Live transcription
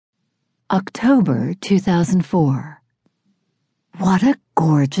October 2004. What a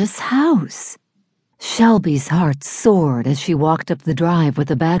gorgeous house! Shelby's heart soared as she walked up the drive with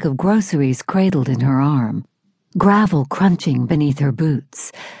a bag of groceries cradled in her arm, gravel crunching beneath her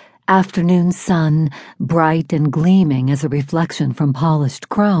boots, afternoon sun, bright and gleaming as a reflection from polished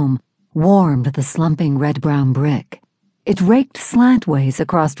chrome, warmed the slumping red-brown brick. It raked slantways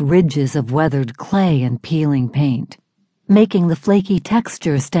across ridges of weathered clay and peeling paint, making the flaky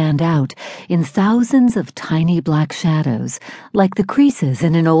texture stand out in thousands of tiny black shadows, like the creases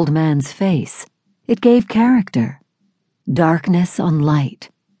in an old man's face. It gave character. Darkness on light,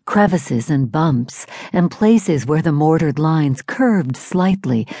 crevices and bumps, and places where the mortared lines curved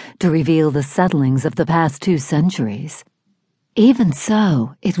slightly to reveal the settlings of the past 2 centuries. Even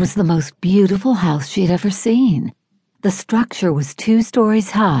so, it was the most beautiful house she'd ever seen. The structure was 2 stories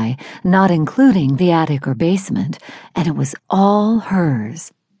high, not including the attic or basement, and it was all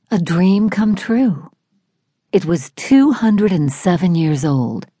hers, a dream come true. It was 207 years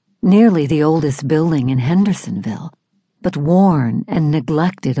old, nearly the oldest building in Hendersonville, but worn and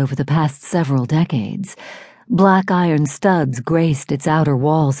neglected over the past several decades. Black iron studs graced its outer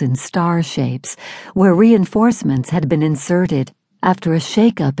walls in star shapes, where reinforcements had been inserted after a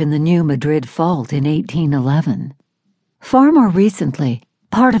shakeup in the New Madrid fault in 1811. Far more recently,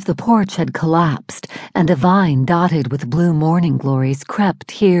 part of the porch had collapsed, and a vine dotted with blue morning glories crept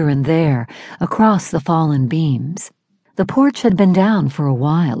here and there across the fallen beams. The porch had been down for a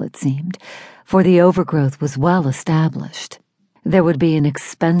while, it seemed, for the overgrowth was well established. There would be an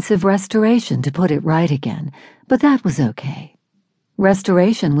expensive restoration to put it right again, but that was okay.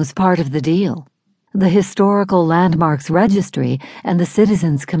 Restoration was part of the deal. The Historical Landmarks Registry and the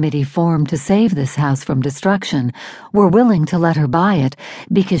Citizens Committee formed to save this house from destruction were willing to let her buy it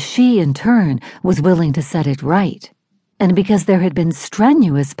because she, in turn, was willing to set it right, and because there had been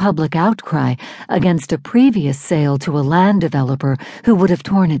strenuous public outcry against a previous sale to a land developer who would have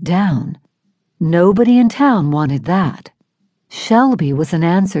torn it down. Nobody in town wanted that. Shelby was an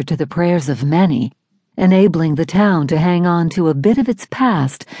answer to the prayers of many, enabling the town to hang on to a bit of its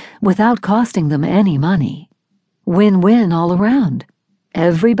past without costing them any money. Win-win all around.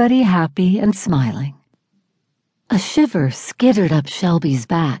 Everybody happy and smiling. A shiver skittered up Shelby's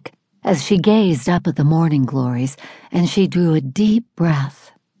back as she gazed up at the morning glories, and she drew a deep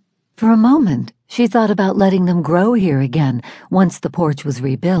breath. For a moment, she thought about letting them grow here again once the porch was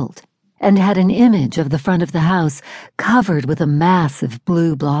rebuilt, and had an image of the front of the house covered with a mass of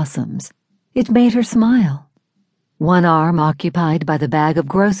blue blossoms. It made her smile. One arm occupied by the bag of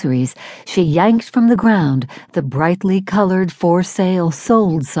groceries, she yanked from the ground the brightly colored "For Sale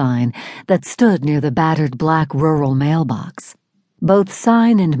Sold" sign that stood near the battered black rural mailbox. Both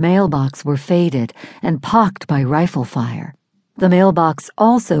sign and mailbox were faded and pocked by rifle fire. The mailbox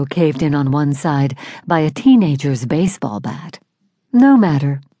also caved in on one side by a teenager's baseball bat. No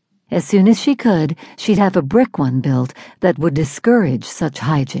matter. As soon as she could, she'd have a brick one built that would discourage such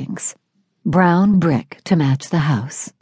hijinks. Brown brick to match the house.